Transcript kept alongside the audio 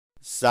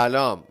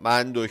سلام،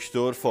 من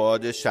دکتر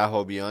فؤاد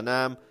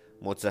شهابیانم،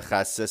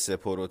 متخصص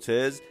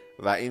پروتز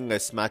و این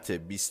قسمت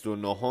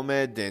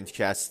 29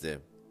 دنتکسته.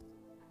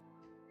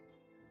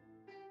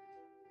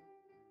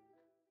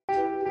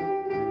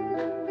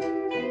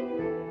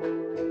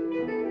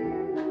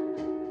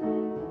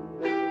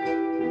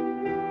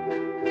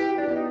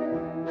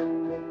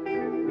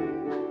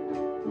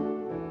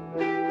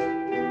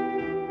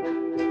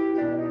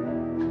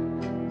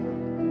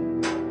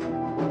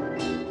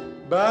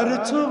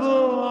 بر تو و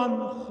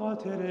آن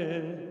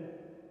خاطر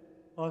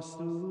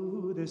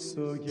آسود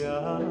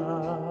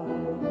سوگند،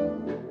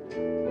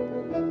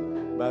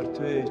 بر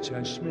تو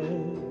چشم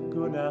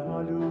گناه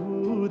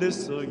آلود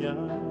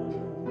سوگند،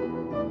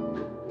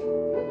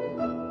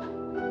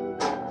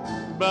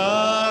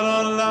 بر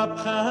آن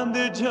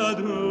لبخند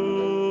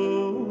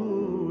جادویی،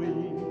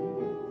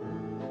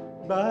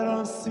 بر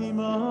آن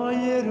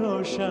سیمای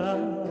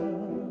روشن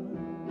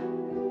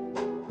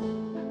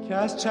که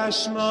از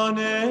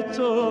چشمان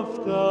تو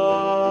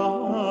افتاده،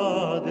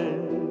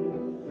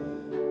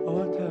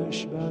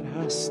 آتش بر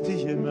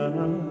هستی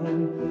من،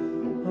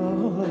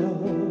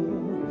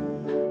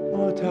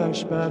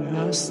 آتش بر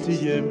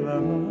هستی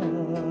من.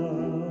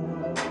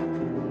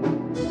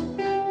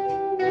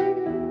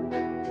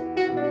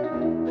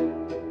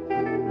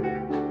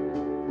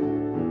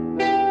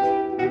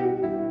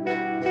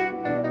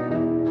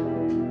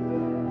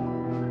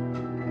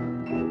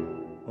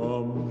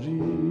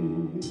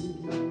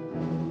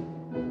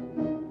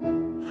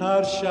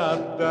 هر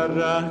شب در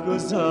ره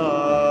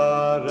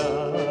گذارم،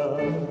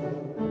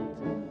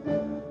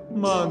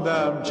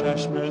 ماندم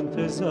چشم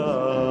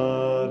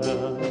انتظارم،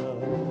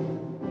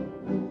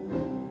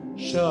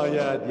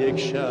 شاید یک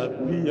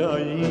شب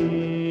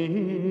بیایی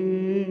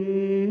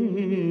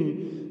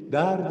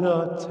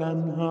دردا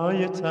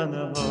تنهای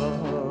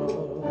تنها،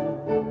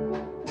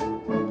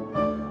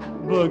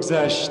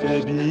 بگذشته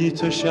بی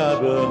تو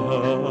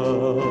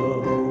شبها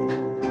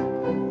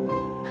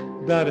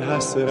در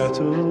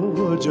حسرت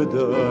و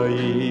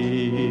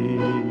جدایی.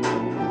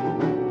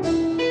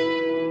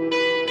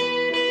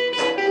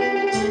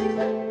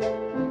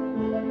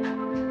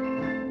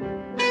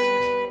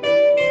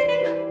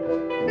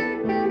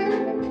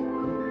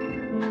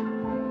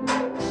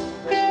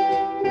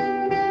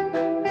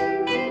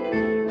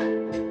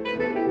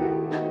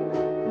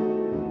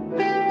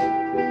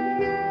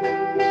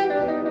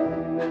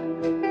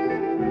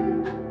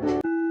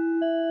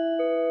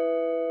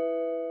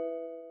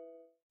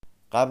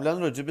 قبلا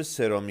راجع به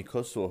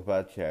سرامیکا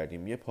صحبت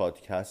کردیم، یه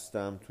پادکست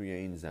هم توی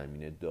این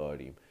زمینه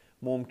داریم.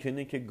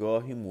 ممکنه که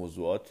گاهی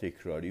موضوعات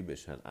تکراری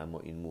بشن، اما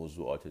این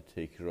موضوعات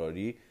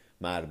تکراری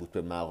مربوط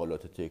به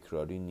مقالات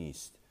تکراری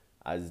نیست،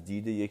 از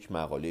دید یک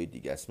مقاله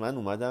دیگه است. من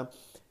اومدم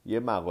یه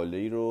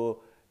مقاله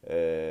رو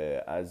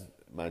از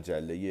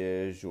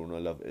مجله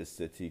ژورنال آف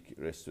استتیک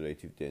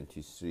رستوریتیو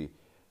دنتیستری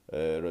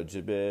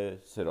راجع به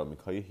سرامیک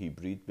های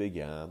هیبرید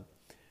بگم.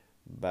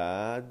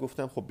 بعد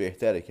گفتم خب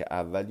بهتره که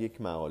اول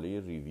یک مقاله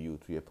ریویو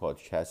توی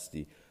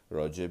پادکستی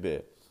راجع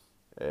به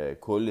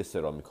کل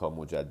سرامیک ها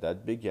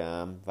مجدد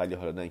بگم، ولی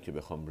حالا نه اینکه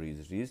بخوام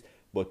ریز ریز،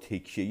 با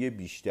تکیه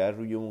بیشتر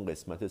روی اون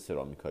قسمت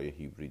سرامیک های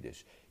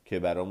هیبریدش که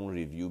برامون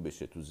ریویو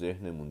بشه، تو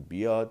ذهنمون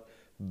بیاد.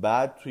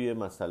 بعد توی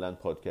مثلا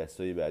پادکست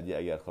های بعدی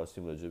اگر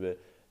خواستیم راجع به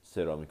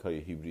سرامیک های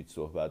هیبرید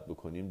صحبت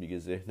بکنیم، دیگه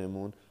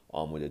ذهنمون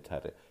آماده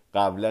تره.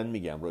 قبلا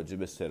میگم راجع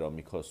به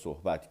سرامیک ها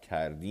صحبت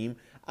کردیم،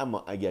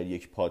 اما اگر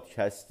یک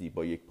پادکستی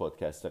با یک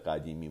پادکست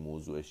قدیمی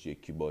موضوعش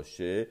یکی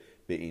باشه،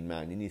 به این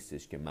معنی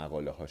نیستش که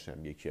مقاله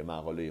هاشم یکیه.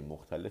 مقاله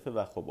مختلفه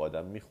و خب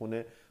آدم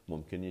میخونه،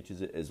 ممکنه یه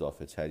چیز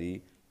اضافه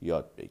تری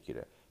یاد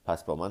بگیره.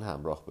 پس با من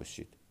همراه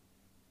باشید.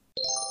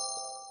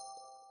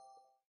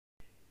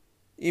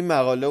 این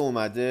مقاله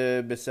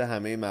اومده مثل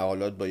همه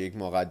مقالات با یک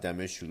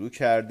مقدمه شروع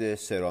کرده،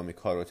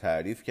 سرامیکا رو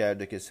تعریف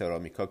کرده که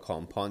سرامیکا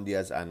کامپاندی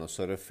از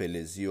عناصر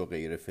فلزی و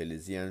غیر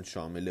فلزی هستند،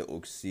 شامل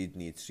اکسید،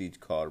 نیتریت،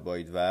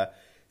 کارباید و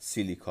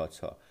سیلیکات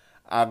ها.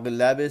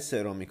 اغلب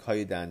سرامیک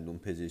های دندون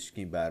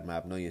پزشکی بر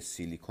مبنای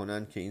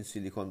سیلیکونن که این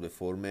سیلیکون به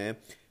فرم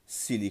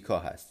سیلیکا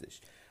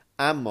هستش.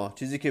 اما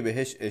چیزی که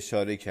بهش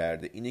اشاره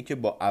کرده اینه که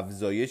با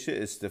افزایش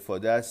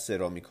استفاده از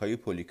سرامیک های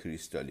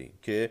پلیکریستالین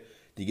که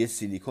دیگه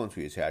سیلیکون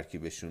توی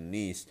ترکیبشون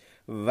نیست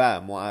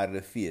و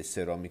معرفی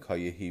سرامیک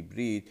های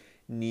هیبرید،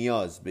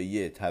 نیاز به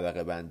یه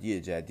طبقه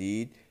بندی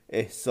جدید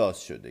احساس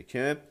شده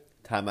که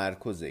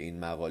تمرکز این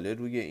مقاله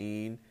روی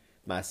این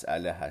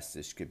مسئله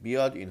هستش که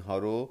بیاد اینها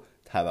رو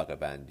طبقه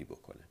بندی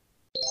بکنه.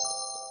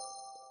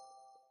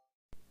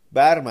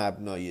 بر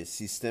مبنای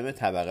سیستم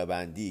طبقه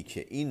بندی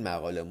که این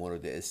مقاله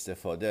مورد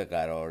استفاده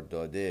قرار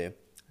داده،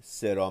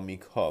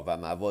 سرامیک ها و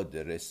مواد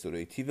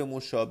رستوریتیو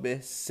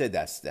مشابه 3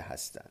 دسته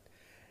هستند.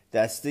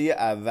 دسته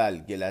اول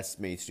گلاس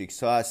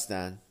میتریکس ها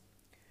هستند،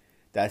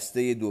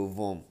 دسته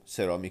دوم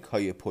سرامیک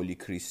های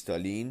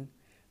پلیکریستالین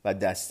و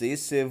دسته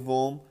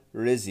سوم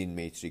رزین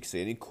میتریکس.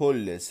 یعنی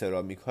کل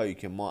سرامیک هایی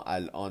که ما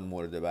الان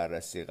مورد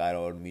بررسی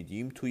قرار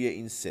میدیم توی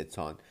این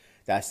ستان.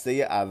 دسته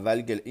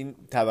اول این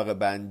طبقه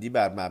بندی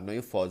بر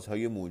مبنای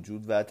فازهای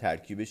موجود و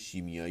ترکیب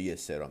شیمیایی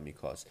سرامیک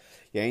هاست.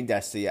 یعنی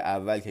دسته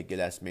اول که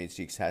گلس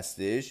میتریکس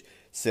هستش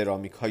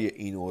سرامیک های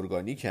این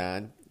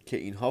ارگانیکن که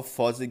اینها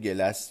فاز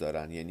گلس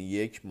دارن، یعنی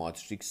یک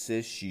ماتریکس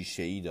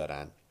شیشه‌ای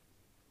دارن.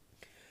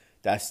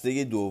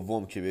 دسته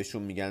دوم که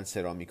بهشون میگن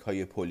سرامیک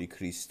های پلی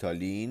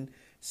کریستالین،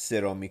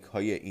 سرامیک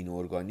های این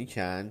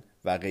ارگانیکن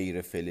و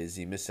غیر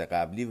فلزی مثل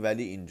قبلی،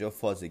 ولی اینجا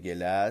فاز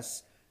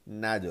گلس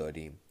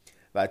نداریم.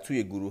 و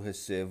توی گروه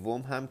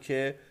سوم هم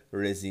که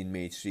رزین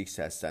میتریکس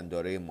هستن،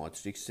 دارای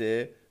ماتریکس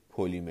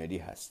پلیمری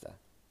هستن.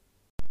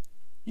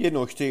 یه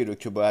نکته ای رو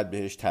که باید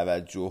بهش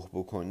توجه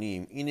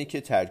بکنیم اینه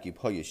که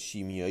ترکیب‌های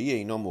شیمیایی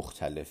اینا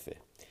مختلفه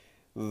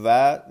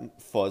و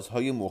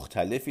فازهای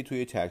مختلفی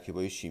توی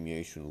ترکیب‌های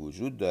شیمیاییشون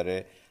وجود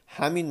داره.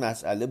 همین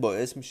مسئله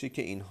باعث میشه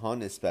که اینها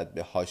نسبت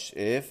به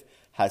HF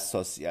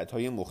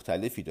حساسیت‌های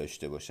مختلفی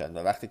داشته باشن و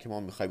وقتی که ما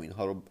می‌خوایم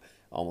اینها رو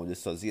آماده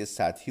سازی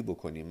سطحی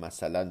بکنیم،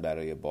 مثلا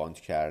برای باند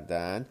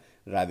کردن،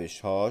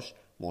 روش‌هاش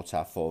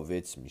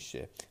متفاوت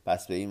میشه.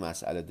 پس به این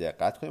مسئله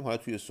دقت کنیم. حالا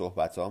توی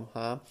صحبتام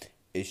هم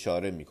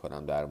اشاره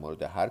میکنم در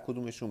مورد هر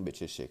کدومشون به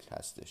چه شکل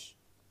هستش.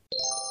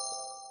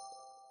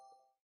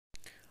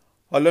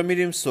 حالا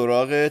میریم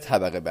سراغ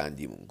طبقه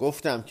بندیمون.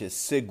 گفتم که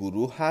 3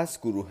 گروه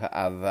هست. گروه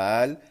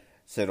اول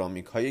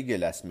سرامیک های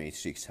گلس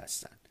میتریکس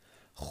هستن.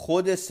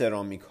 خود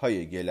سرامیک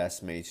های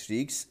گلس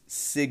میتریکس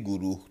 3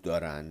 گروه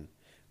دارن.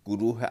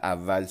 گروه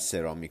اول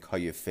سرامیک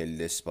های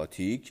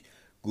فلزپاتیک،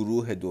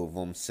 گروه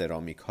دوم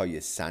سرامیک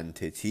های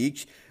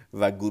سنتتیک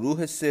و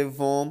گروه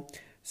سوم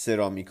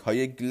سرامیک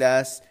های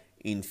گلاس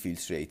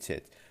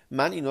اینفیلتریتد.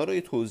 من اینا رو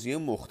یه توضیح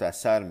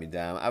مختصر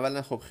میدم.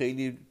 اولا خب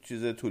خیلی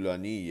چیز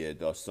طولانیه،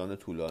 داستان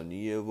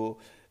طولانیه و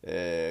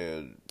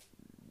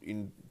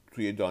این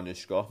توی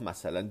دانشگاه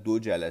مثلا 2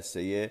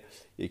 جلسه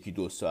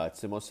 1-2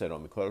 ساعته ما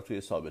سرامیکا رو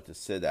توی ثابت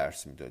 3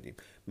 درس میدادیم.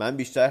 من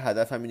بیشتر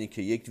هدفم اینه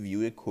که یک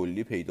ویو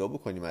کلی پیدا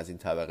بکنیم از این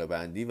طبقه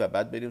بندی و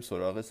بعد بریم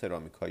سراغ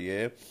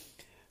سرامیکای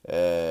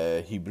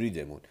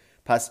هیبریدمون.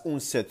 پس اون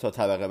 3 تا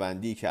طبقه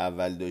بندی که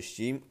اول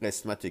داشتیم،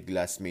 قسمت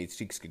گلاس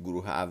میتریکس که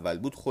گروه اول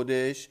بود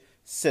خودش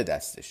 3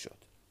 دسته شد.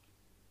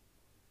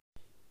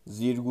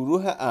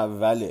 زیرگروه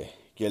اول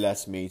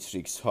گلاس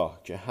میتریکس ها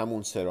که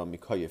همون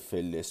سرامیک های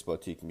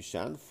فلزپاتیک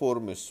میشن،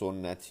 فرم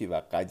سنتی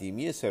و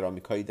قدیمی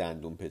سرامیک های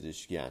دندون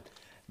پزشکی هستند.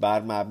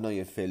 بر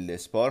مبنای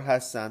فلزپار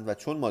هستند و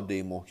چون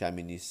ماده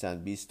محکمی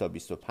نیستن 20 تا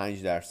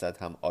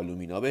 25% هم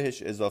آلومینا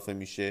بهش اضافه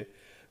میشه.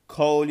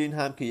 کاولین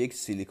هم که یک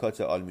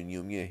سیلیکات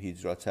آلومینیومی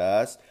هیدرات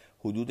است،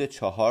 حدود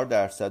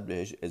 4%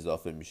 بهش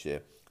اضافه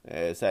میشه.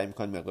 سعی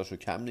میکنن مقدارش رو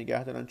کم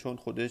نگه دارن چون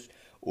خودش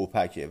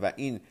اوپکه و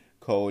این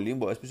کاولین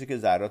باعث میشه که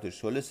ذرات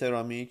شل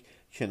سرامیک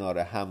کنار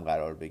هم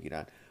قرار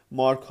بگیرن.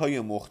 مارک های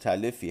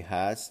مختلفی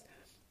هست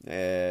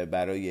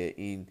برای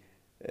این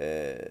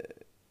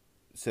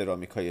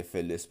سرامیک های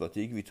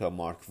فلزپاتیک: ویتا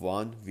مارک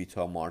 1،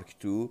 ویتا مارک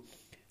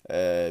 2،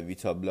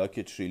 ویتا بلاک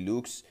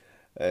تریلوکس،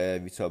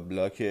 ویتا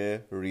بلاک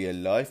ریل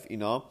لایف.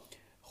 اینا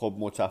خب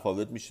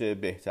متفاوت میشه،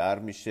 بهتر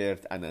میشه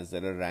از نظر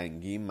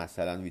رنگی.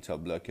 مثلا ویتا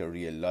بلاک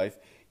ریل لایف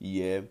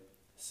یه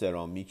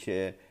سرامیک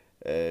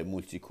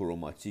مولتی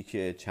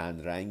کروماتیک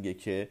چند رنگه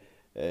که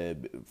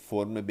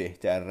فرم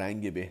بهتر،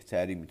 رنگ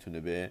بهتری میتونه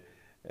به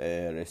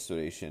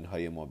رستوریشن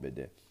های ما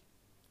بده.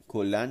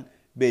 کلن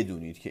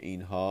بدونید که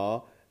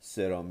اینها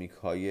سرامیک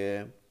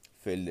های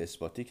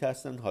فلزپاتیک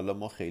هستن. حالا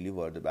ما خیلی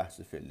وارد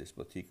بحث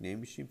فلزپاتیک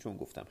نمیشیم چون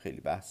گفتم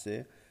خیلی بحث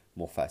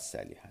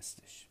مفصلی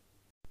هستش.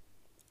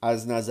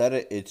 از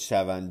نظر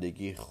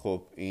اچشوندگی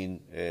خب این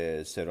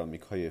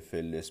سرامیک های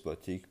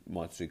فلزپاتیک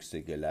ماتریکس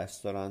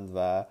گلس دارند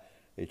و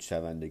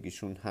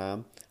اچشوندگیشون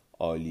هم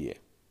عالیه.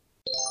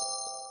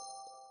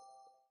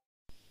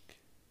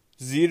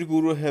 زیر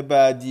گروه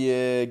بعدی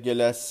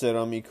گلس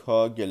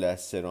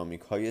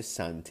سرامیک های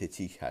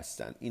سنتتیک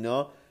هستن.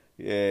 اینا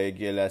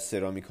گلس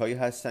سرامیک هایی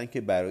هستن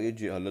که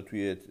برای حالا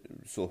توی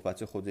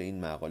صحبت خود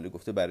این مقاله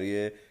گفته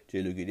برای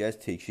جلوگیری از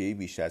تکیه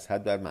بیش از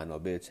حد بر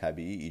منابع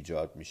طبیعی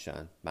ایجاد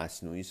میشن،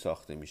 مصنوعی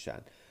ساخته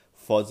میشن،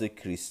 فاز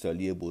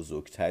کریستالی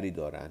بزرگتری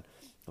دارن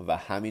و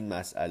همین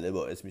مسئله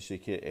باعث میشه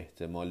که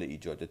احتمال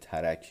ایجاد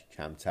ترک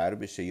کمتر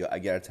بشه یا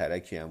اگر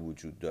ترکی هم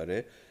وجود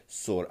داره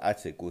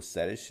سرعت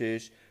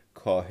گسترشش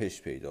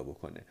کاهش پیدا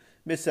بکنه.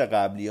 مثل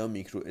قبلی ها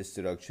میکرو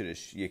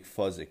استراکچرش یک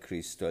فاز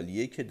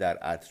کریستالیه که در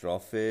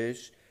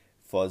اطرافش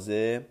فاز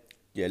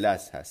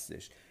گلس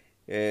هستش.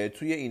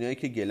 توی اینایی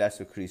که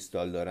گلس و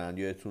کریستال دارن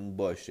یادتون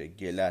باشه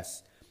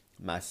گلس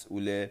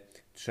مسئول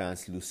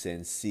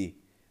ترانسلوسنسی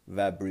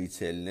و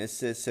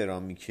بریتلنس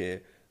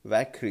سرامیکه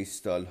و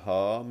کریستال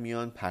ها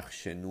میان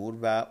پخش نور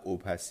و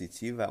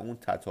اوپاسیتی و اون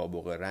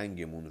تطابق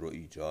رنگمون رو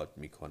ایجاد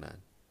میکنن.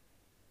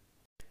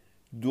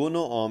 2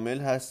 نوع عامل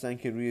هستن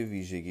که روی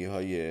ویژگی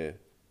های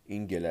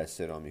این گلس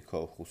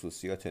سرامیکا و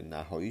خصوصیات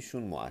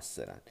نهاییشون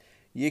مؤثرن.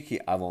 یکی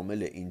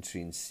عوامل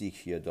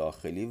اینترینسیک یا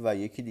داخلی و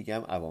یکی دیگه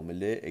هم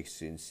عوامل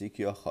اکسترینسیک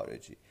یا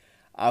خارجی.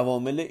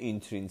 عوامل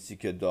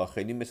اینترینسیک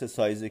داخلی مثل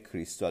سایز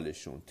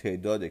کریستالشون،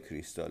 تعداد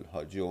کریستال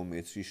ها،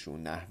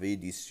 جیومتریشون، نحوه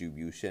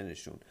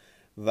دیستریبیوشنشون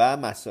و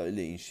مسائل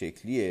این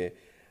شکلیه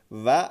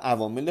و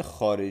عوامل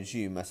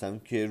خارجی مثلا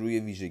که روی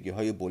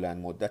ویژگی‌های بلند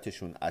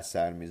مدتشون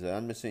اثر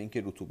میذارن، مثل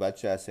اینکه رطوبت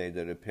چه اثری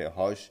داره،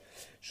 pH،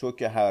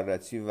 شوک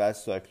حرارتی و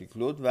سایکلیک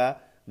لود و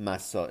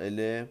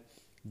مسائل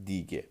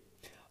دیگه.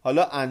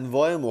 حالا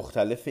انواع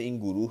مختلف این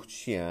گروه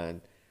چی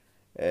هن؟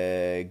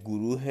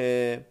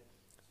 گروه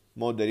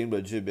ما داریم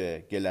راجع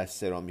به گلس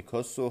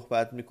سرامیکا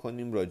صحبت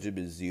میکنیم، راجع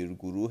به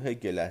زیرگروه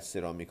گلس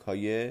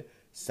سرامیکای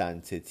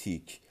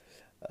سنتتیک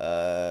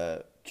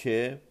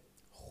که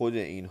خود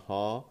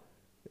اینها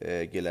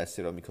گلس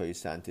سرامیکای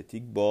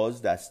سنتتیک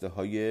باز دسته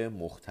های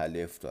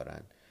مختلف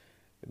دارن،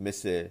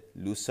 مثل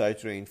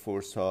لوسایت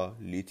رینفورس ها،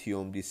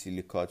 لیتیوم دی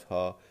سیلیکات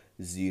ها،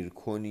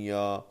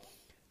 زیرکونیا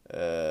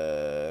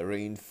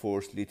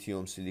رینفورس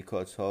لیتیوم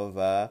سیلیکات ها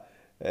و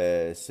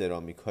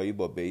سرامیک هایی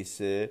با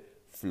بیس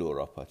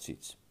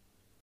فلوراپاتیت.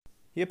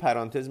 یه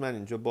پرانتز من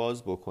اینجا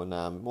باز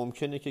بکنم،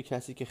 ممکنه که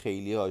کسی که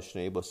خیلی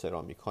آشنایی با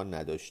سرامیک ها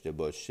نداشته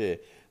باشه،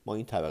 ما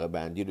این طبقه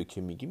بندی رو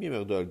که میگیم یه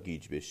مقدار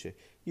گیج بشه.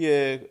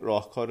 یه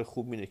راهکار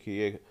خوب اینه که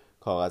یه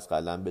کاغذ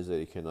قلم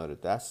بذاری کنار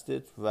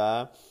دستت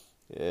و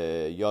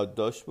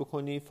یادداشت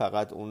بکنی،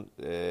 فقط اون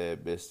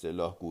به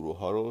اصطلاح گروه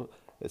ها رو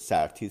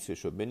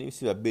سرتیترش رو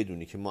بنویسی و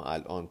بدونی که ما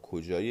الان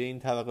کجای این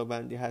طبقه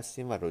بندی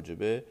هستیم و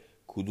راجبه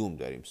کدوم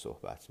داریم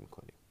صحبت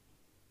میکنیم.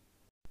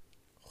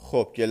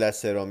 خب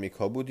گلس سرامیک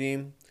ها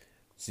بودیم.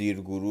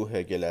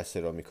 زیرگروه گلس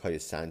سرامیک های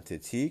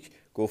سنتتیک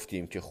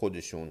گفتیم که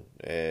خودشون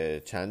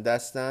چند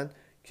دستن،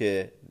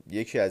 که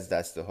یکی از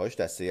دسته هاش،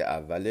 دسته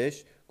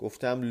اولش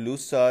گفتم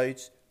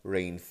لوسایت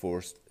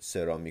رینفورسد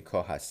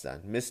سرامیکا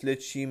هستن. مثل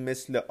چی؟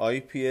 مثل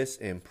IPS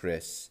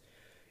امپرس.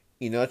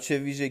 اینا چه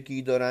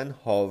ویژگی دارن؟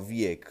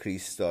 حاوی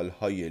کریستال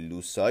های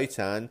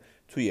لوسایتن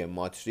توی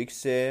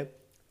ماتریکس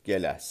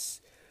گلس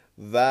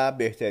و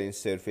بهترین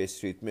سرفیس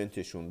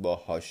تریتمنتشون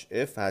با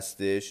HF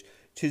هستش.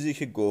 چیزی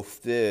که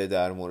گفته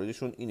در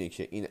موردشون اینه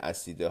که این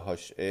اسید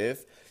HF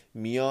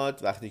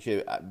میاد وقتی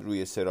که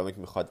روی سرامیک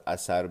میخواد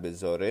اثر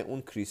بذاره،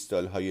 اون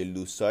کریستال های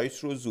لوسایت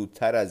رو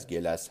زودتر از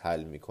گلس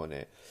حل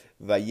میکنه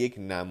و یک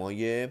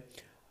نمای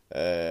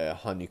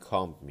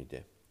هانیکامب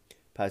میده.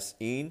 پس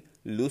این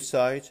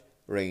لوسایت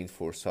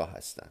رینفورس ها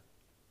هستن.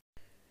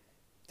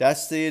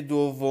 دسته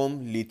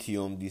دوم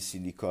لیتیوم دی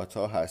سیلیکات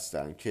ها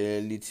هستن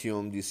که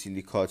لیتیوم دی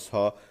سیلیکات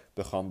ها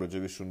بخوام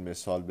راجبشون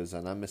مثال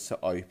بزنم مثل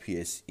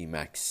IPS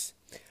EMAX.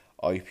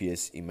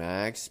 IPS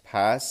EMAX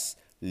پس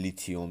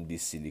لیتیوم دی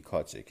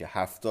سیلیکاته که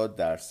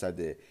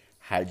 70%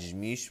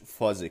 حجمیش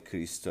فاز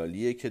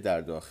کریستالیه که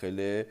در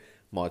داخل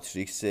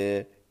ماتریکس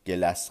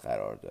گلس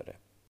قرار داره.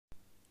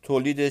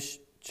 تولیدش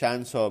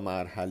چند تا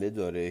مرحله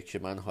داره که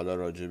من حالا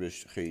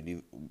راجبش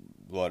خیلی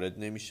وارد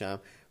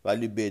نمیشم،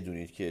 ولی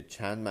بدونید که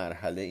چند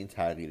مرحله این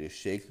تغییر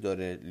شکل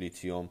داره.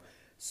 لیتیوم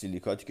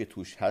سیلیکاتی که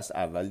توش هست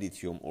اول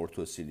لیتیوم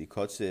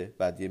ارتوسیلیکاته،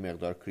 بعد یه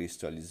مقدار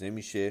کریستالیزه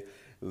میشه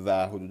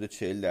و حدود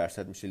 40%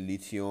 میشه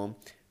لیتیوم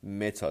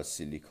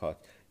متاسیلیکات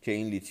که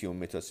این لیتیوم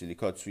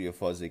متاسیلیکات توی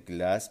فاز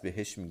گلس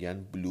بهش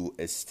میگن بلو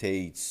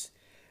استیتس.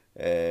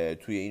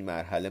 توی این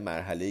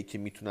مرحله‌ای که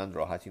میتونن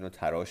راحت اینو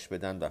تراش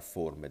بدن و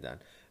فرم بدن.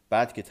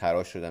 بعد که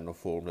تراش شدن و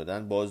فرم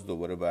دادن باز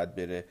دوباره باید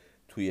بره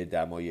توی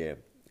دمای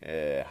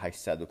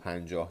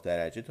 850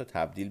 درجه تا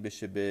تبدیل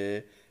بشه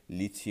به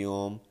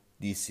لیتیوم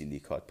دی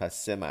سیلیکات. پس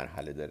 3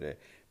 مرحله داره،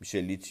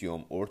 میشه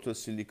لیتیوم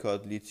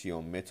ارتوسیلیکات،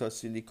 لیتیوم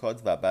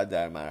متاسیلیکات و بعد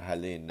در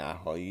مرحله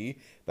نهایی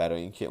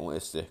برای اینکه اون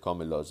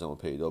استحکام لازم رو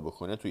پیدا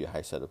بکنه توی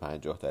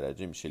 850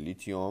 درجه میشه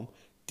لیتیوم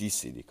دی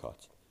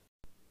سیلیکات.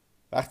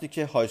 وقتی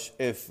که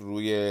HF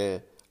روی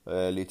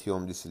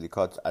لیتیوم دی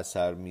سیلیکات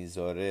اثر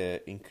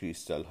میذاره، این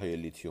کریستال های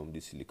لیتیوم دی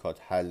سیلیکات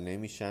حل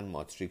نمیشن،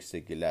 ماتریکس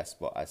گلس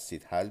با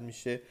اسید حل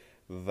میشه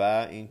و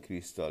این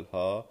کریستال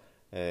ها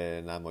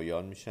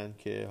نمایان میشن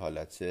که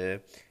حالت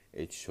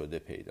اچ شده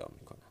پیدا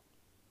میکنن.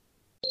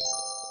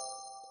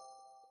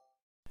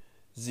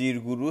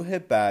 زیرگروه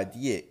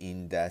بعدی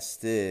این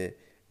دسته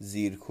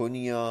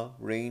زیرکونیا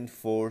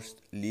رینفورسد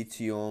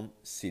لیتیوم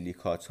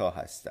سیلیکات ها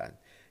هستند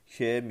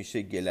که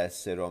میشه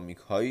گلس سرامیک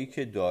هایی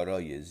که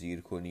دارای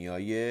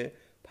زیرکونیای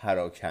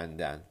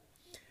پراکندن.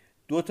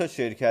 2 تا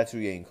شرکت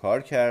روی این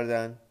کار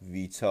کردن،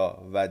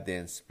 ویتا و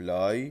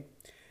دنسپلای.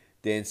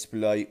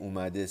 دنسپلای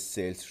اومده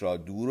سلترا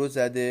دو رو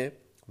زده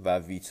و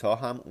ویتا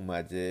هم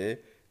اومده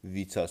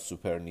ویتا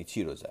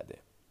سوپرنیتی رو زده.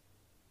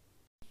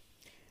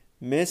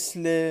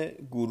 مثل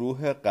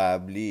گروه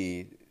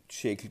قبلی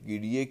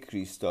شکلگیری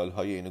کریستال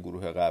های این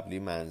گروه قبلی،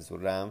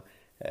 منظورم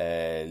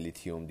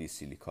لیتیوم دی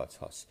سیلیکات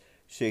هاست،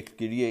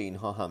 شکلگیری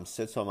اینها هم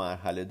 3 تا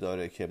مرحله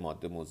داره که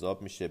ماده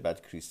مذاب میشه،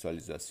 بعد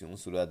کریستالیزاسیون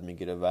صورت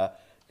میگیره و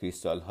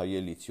کریستال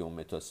های لیتیوم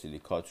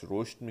متاسیلیکات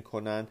رشد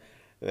میکنن.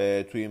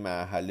 توی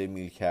مرحله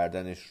میل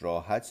کردنش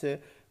راحته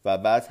و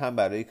بعد هم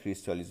برای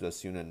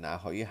کریستالیزاسیون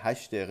نهایی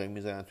 8 دقیقه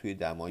میذارن توی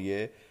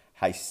دمای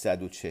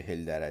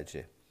 840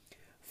 درجه.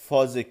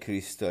 فاز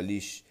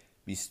کریستالیش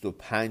 25%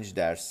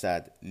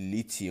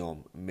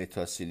 لیتیوم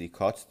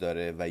متاسیلیکات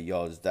داره و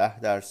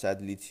 11%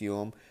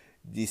 لیتیوم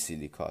دی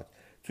سیلیکات.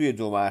 توی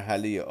 2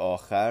 مرحله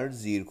آخر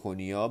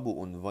زیرکونیا به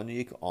عنوان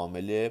یک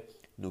عامل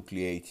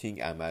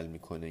نوکلییتینگ عمل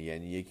میکنه،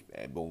 یعنی یک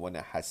به عنوان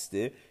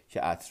هسته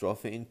که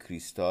اطراف این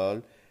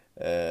کریستال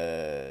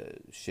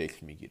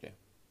شکل میگیره.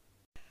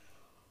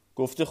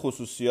 گفته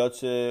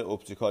خصوصیات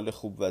اپتیکال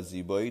خوب و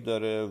زیبایی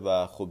داره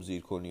و خب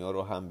زیرکنیا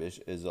رو هم بهش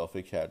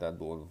اضافه کردن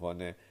به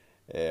عنوان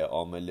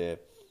عامل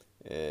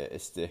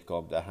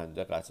استحکام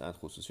دهنده. قطعا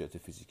خصوصیات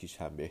فیزیکیش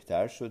هم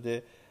بهتر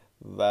شده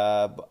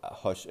و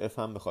HF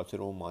هم به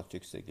خاطر اون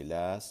ماتریکس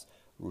گلس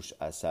روش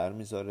اثر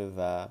میذاره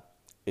و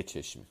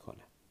اچش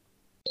میکنه.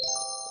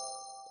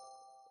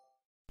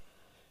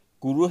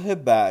 گروه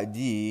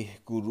بعدی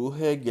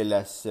گروه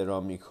گلس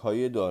سرامیک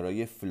های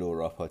دارای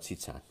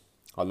فلوراپاتیتن.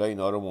 حالا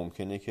اینا رو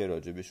ممکنه که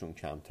راجبشون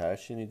کمتر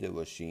شنیده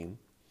باشیم.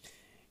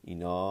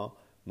 اینا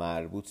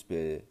مربوط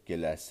به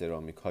گلس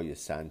سرامیک های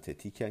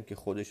سنتتیکن که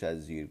خودش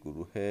از زیر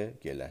گروه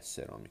گلس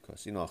سرامیک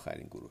هاست. این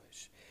آخرین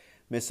گروهش.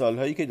 مثال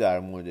هایی که در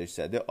موردش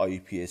زده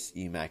IPS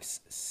EMAX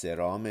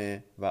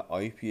سرامه و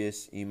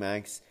IPS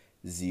EMAX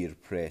زیر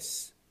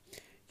پرس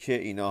که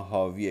اینا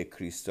حاوی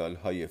کریستال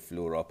های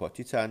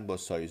فلوراپاتیتن با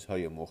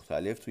سایزهای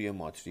مختلف توی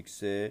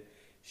ماتریکس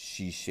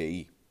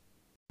شیشه‌ای.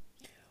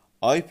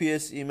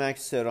 IPS EMAX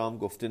سرام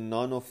گفته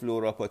نانو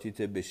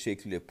فلوراپاتیت به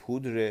شکل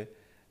پودره،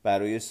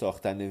 برای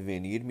ساختن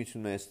ونیر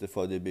میتونه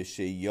استفاده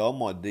بشه یا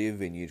ماده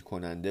ونیر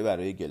کننده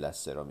برای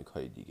گلس سرامیک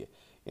های دیگه.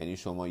 یعنی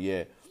شما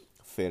یه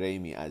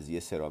فریمی از یه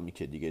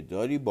سرامیک دیگه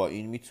داری، با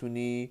این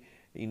میتونی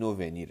اینو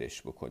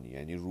ونیرش بکنی،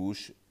 یعنی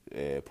روش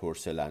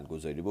پورسلن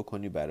گذاری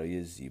بکنی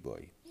برای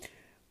زیبایی.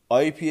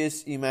 IPS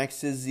EMAX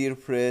زیر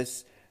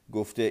پرس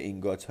گفته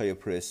اینگات های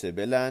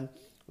پرسبلن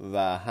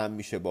و هم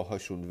میشه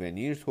باهاشون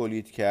ونیر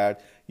تولید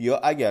کرد، یا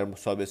اگر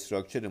ساب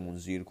استراکچرمون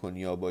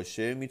زیرکنیا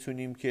باشه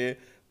میتونیم که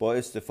با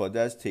استفاده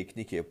از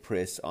تکنیک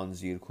پرس آن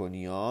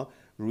زیرکنیا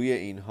روی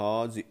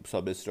اینها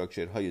ساب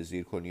استراکچرهای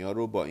زیرکنیا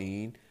رو با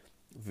این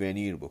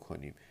ونیر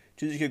بکنیم.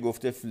 چیزی که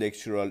گفته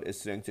فلکچرال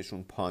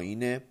استرنگثشون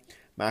پایینه،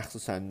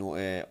 مخصوصا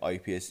نوع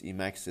IPS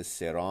EMAX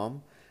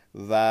سرام،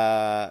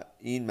 و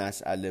این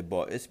مسئله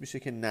باعث میشه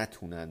که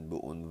نتونن به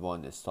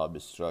عنوان ساب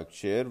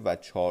استراکچر و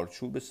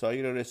چارچوب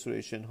سایر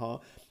رستوریشن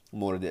ها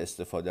مورد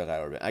استفاده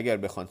قرار بگیرن. اگر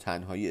بخوان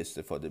تنهایی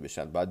استفاده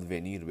بشن باید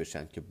ونیر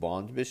بشن که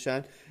باند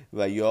بشن،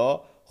 و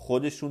یا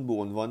خودشون به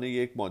عنوان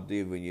یک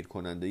ماده ونیر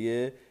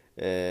کننده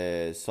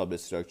ساب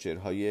استراکچر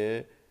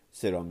های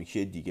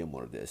سرامیکی دیگه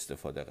مورد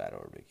استفاده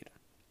قرار بگیرن.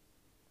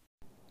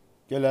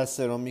 گلس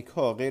سرامیک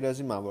ها غیر از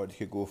این مواردی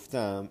که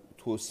گفتم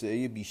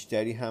توسعه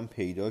بیشتری هم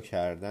پیدا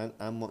کردن،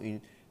 اما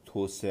این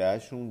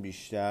توسعهشون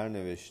بیشتر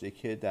نوشته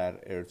که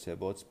در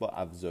ارتباط با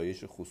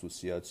افزایش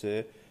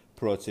خصوصیات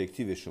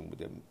پروتکتیوشون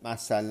بوده.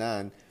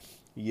 مثلا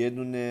یه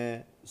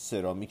دونه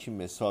سرامیکی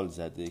مثال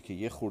زده که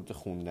یه خورده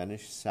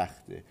خوندنش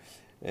سخته،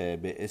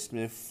 به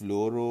اسم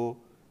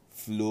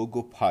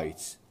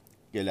فلوگوپایت،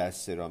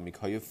 گلس سرامیک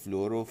های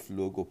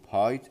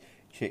فلوگوپایت،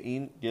 که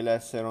این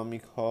گلس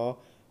سرامیک ها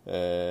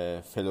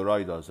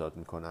فلوراید آزاد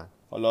میکنن.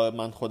 حالا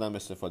من خودم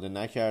استفاده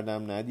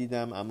نکردم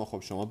ندیدم، اما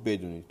خب شما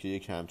بدونید که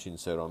یک همچین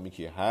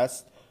سرامیکی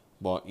هست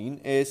با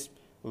این اسم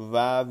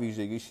و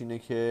ویژگیش اینه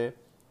که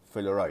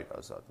فلوراید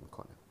آزاد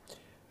میکنه.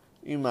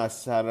 این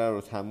مسئله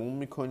رو تموم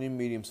میکنیم،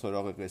 میریم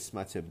سراغ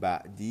قسمت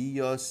بعدی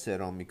یا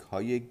سرامیک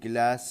های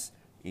گلاس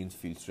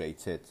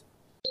اینفیلتریتد.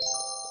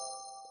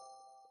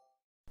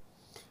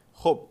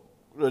 خب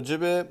راجع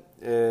به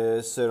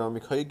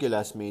سرامیک های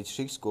گلاس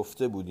میتریکس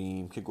گفته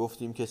بودیم که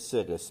گفتیم که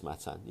 3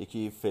 قسمتن،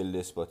 یکی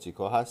فلدسپاتیک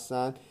ها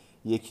هستن،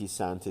 یکی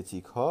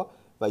سنتتیک ها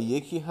و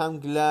یکی هم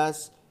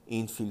گلاس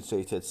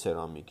اینفیلتریتد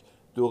سرامیک.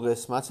 2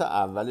 قسمت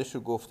اولش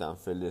رو گفتم،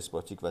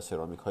 فلدسپاتیک و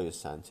سرامیک های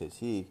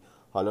سنتتیک.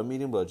 حالا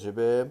میریم راجع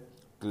به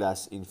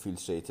گلاس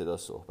اینفیلتریتد ها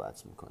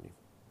صحبت میکنیم.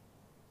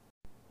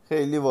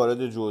 خیلی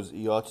وارد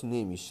جزئیات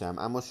نمیشم،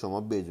 اما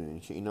شما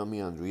بدونید که اینا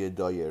میان روی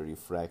دایر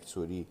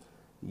ریفرکتوری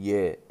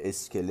یه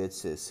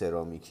اسکلت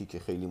سرامیکی که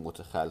خیلی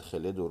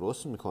متخلخله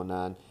درست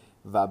میکنن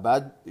و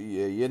بعد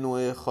یه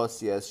نوع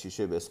خاصی از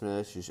شیشه به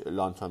اسم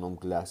لانتانوم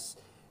گلاس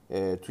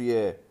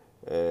توی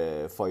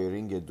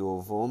فایرینگ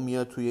دوم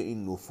میاد توی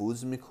این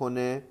نفوذ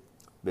میکنه،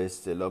 به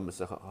اصطلاح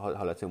مثل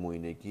حالت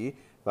موینگی،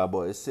 و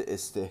باعث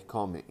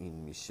استحکام این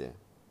میشه.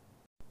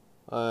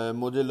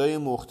 مدل‌های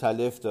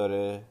مختلف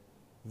داره،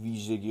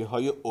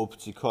 ویژگی‌های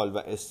اپتیکال و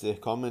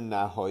استحکام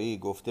نهایی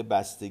گفته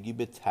بستگی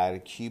به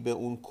ترکیب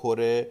اون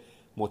کره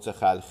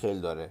متخلخل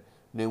داره.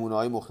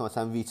 نمونه‌های مختلف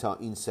مثلا ویتا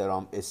این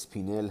سرام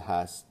اسپینل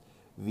هست،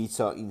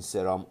 ویتا این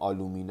سرام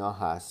آلومینا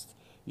هست،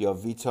 یا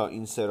ویتا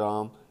این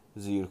سرام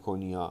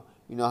زیرکونیا.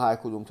 اینا هر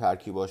کدوم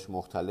ترکیباش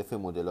مختلفه،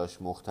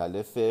 مدلاش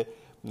مختلفه.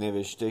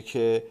 نوشته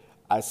که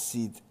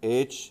اسید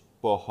H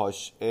با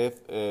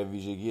HF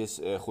ویژگی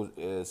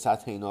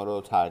سطح اینا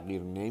رو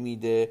تغییر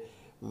نمیده.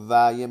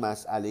 و یه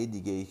مسئله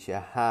دیگه ای که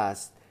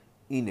هست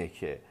اینه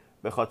که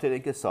به خاطر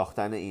اینکه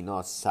ساختن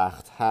اینا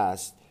سخت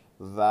هست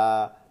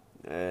و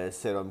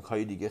سرامیک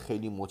های دیگه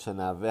خیلی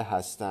متنوع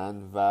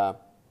هستن و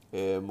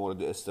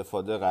مورد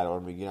استفاده قرار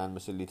میگیرن،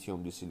 مثل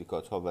لیتیوم دی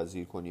سیلیکات ها و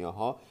زیرکونیا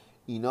ها،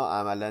 اینا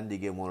عملا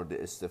دیگه مورد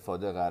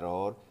استفاده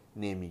قرار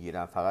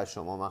نمیگیرن. فقط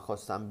من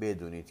خواستم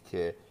بدونید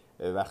که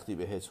وقتی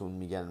بهتون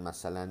میگن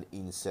مثلا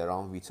این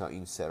سرام ویتا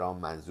این سرام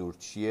منظور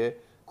چیه،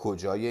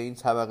 کجای این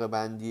طبقه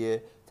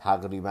بندیه،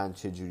 تقریبا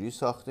چجوری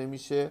ساخته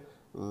میشه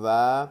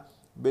و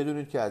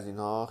بدونید که از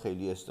اینها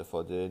خیلی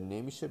استفاده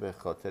نمیشه به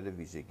خاطر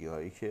ویژگی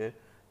هایی که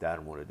در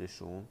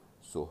موردشون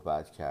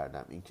صحبت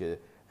کردم. اینکه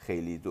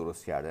خیلی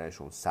درست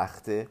کردنشون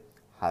سخته،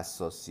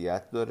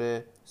 حساسیت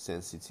داره،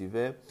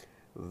 سنسیتیوه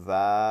و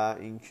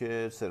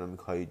اینکه سرامیک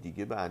های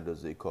دیگه به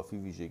اندازه کافی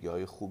ویژگی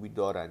های خوبی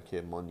دارن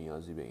که ما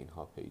نیازی به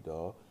اینها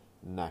پیدا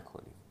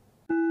نکنیم.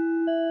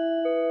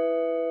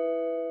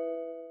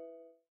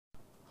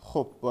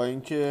 خب با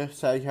اینکه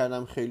سعی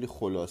کردم خیلی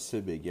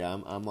خلاصه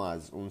بگم، اما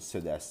از اون 3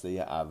 دسته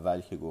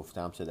اول که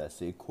گفتم، 3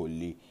 دسته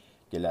کلی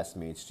گلاس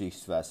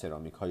ماتریکس و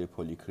سرامیک های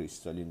پلی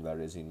کریستالین و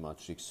رزین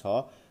ماتریکس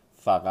ها،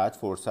 فقط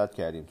فرصت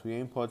کردیم توی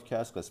این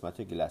پادکست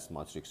قسمت گلاس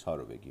ماتریکس ها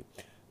رو بگیم.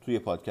 توی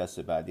پادکست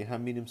بعدی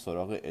هم میریم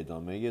سراغ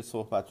ادامه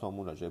صحبت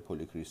هامون راجع به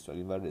پلی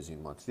کریستالین و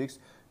رزین ماتریکس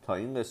تا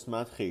این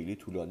قسمت خیلی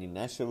طولانی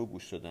نشه و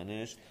گوش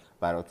دادنش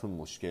براتون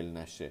مشکل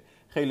نشه.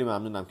 خیلی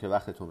ممنونم که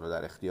وقتتون رو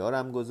در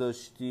اختیارم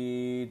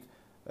گذاشتید.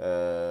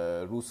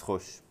 روز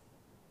خوش.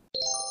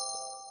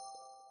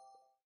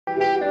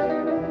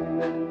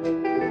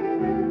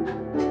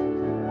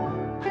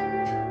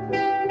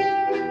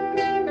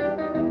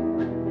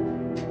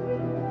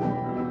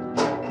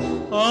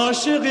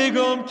 عاشقی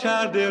گم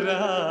کرده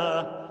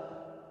ره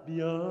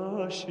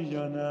بیاش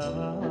یا نه،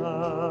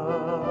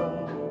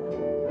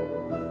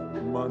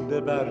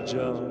 مانده بر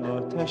جا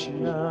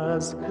آتشی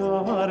از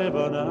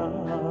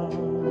کاروانم،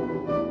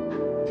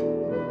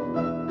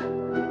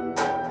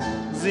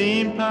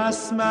 زین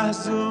پس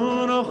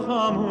محزون و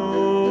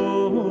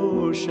خاموشم،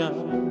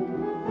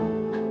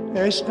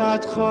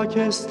 عشقت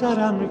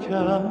خاکسترم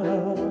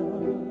کرد،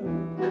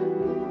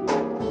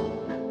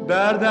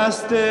 در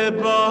دست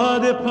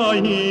باد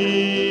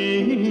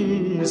پاییزی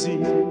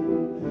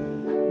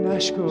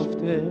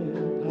نشکفته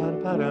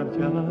پرپرم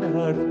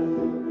کرد،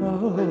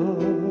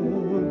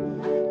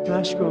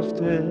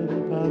 نشکفته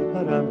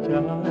پرپرم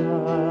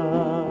کرد.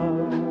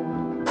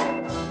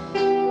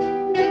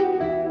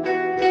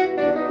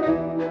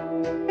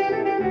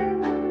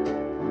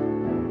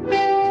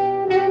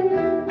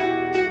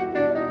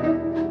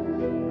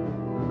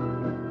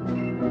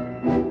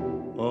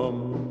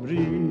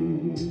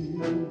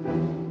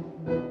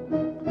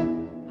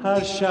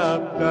 هر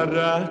شب در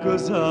ره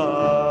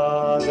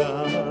گذارم،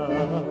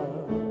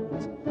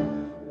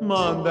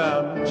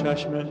 ماندم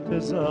چشم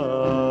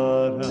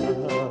انتظارم،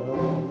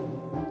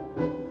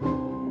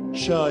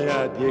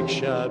 شاید یک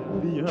شب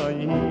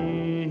بیایی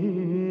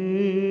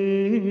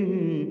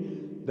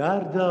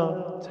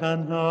دردا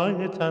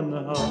تنهای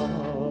تنها،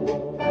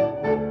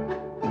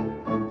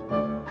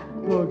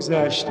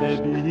 بگذشته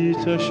بی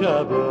تو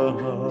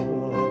شبها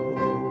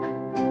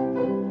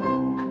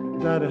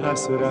در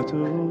حسرت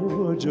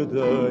و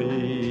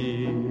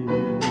جدایی،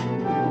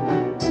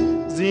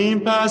 زین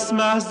پس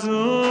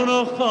محزون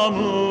و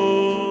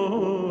خاموشم،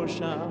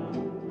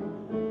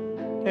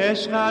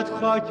 عشقت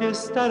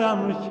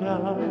خاکسترم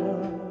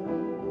کرد،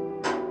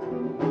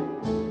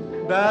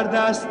 در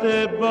دست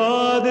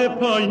باد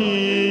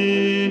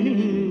پاییزی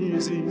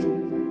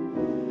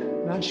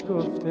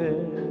نشکفته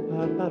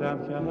پرپرم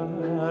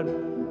کرد،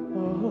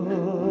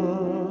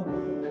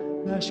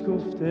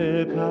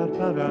 نشکفته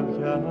پرپرم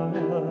کرد،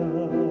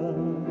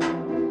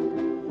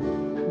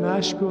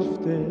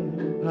 نشکفته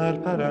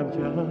پرپرم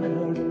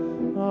کرد،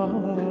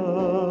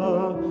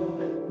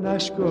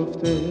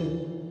 نشکفته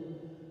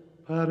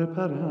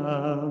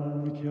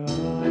پرپرم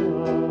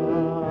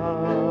کرد.